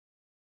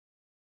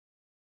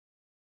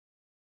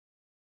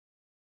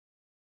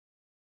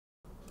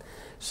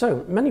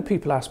So, many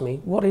people ask me,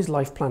 what is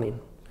life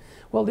planning?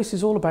 Well, this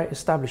is all about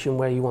establishing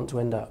where you want to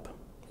end up.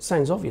 It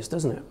sounds obvious,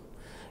 doesn't it?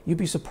 You'd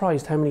be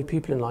surprised how many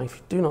people in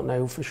life do not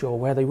know for sure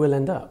where they will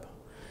end up.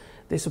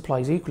 This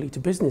applies equally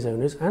to business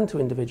owners and to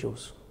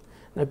individuals.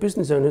 Now,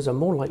 business owners are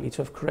more likely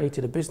to have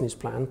created a business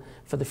plan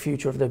for the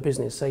future of their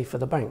business, say for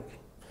the bank,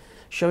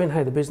 showing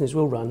how the business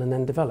will run and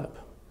then develop.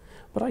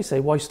 But I say,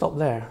 why stop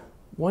there?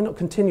 Why not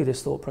continue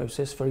this thought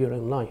process for your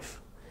own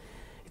life?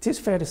 It is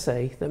fair to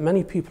say that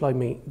many people I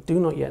meet do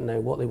not yet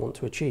know what they want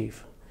to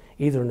achieve,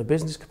 either in a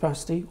business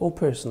capacity or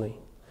personally.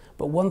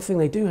 But one thing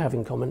they do have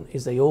in common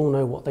is they all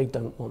know what they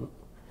don't want.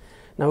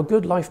 Now, a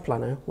good life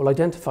planner will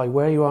identify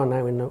where you are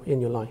now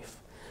in your life.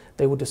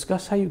 They will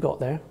discuss how you got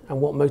there and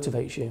what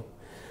motivates you.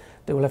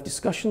 They will have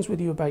discussions with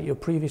you about your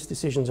previous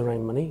decisions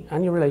around money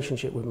and your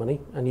relationship with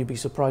money, and you'd be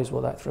surprised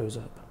what that throws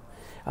up.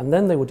 And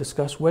then they will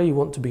discuss where you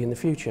want to be in the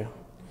future.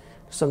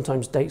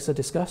 Sometimes dates are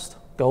discussed,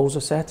 goals are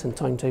set, and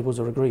timetables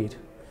are agreed.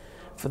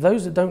 For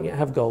those that don't yet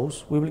have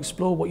goals, we will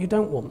explore what you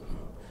don't want.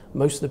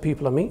 Most of the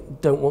people I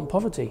meet don't want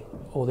poverty,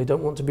 or they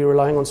don't want to be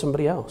relying on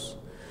somebody else.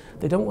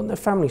 They don't want their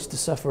families to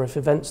suffer if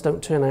events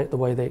don't turn out the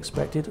way they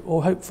expected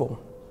or hoped for.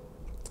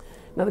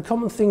 Now, the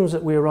common themes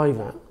that we arrive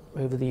at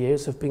over the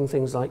years have been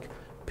things like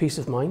peace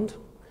of mind,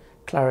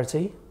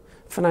 clarity,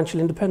 financial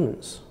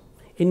independence,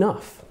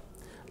 enough,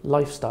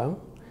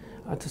 lifestyle.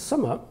 And to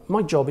sum up,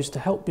 my job is to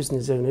help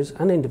business owners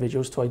and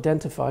individuals to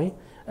identify,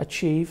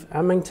 achieve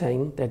and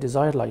maintain their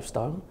desired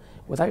lifestyle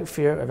without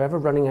fear of ever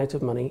running out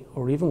of money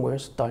or, even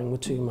worse, dying with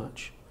too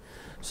much.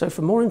 So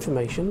for more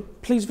information,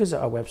 please visit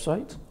our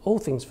website,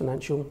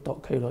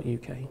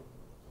 allthingsfinancial.co.uk.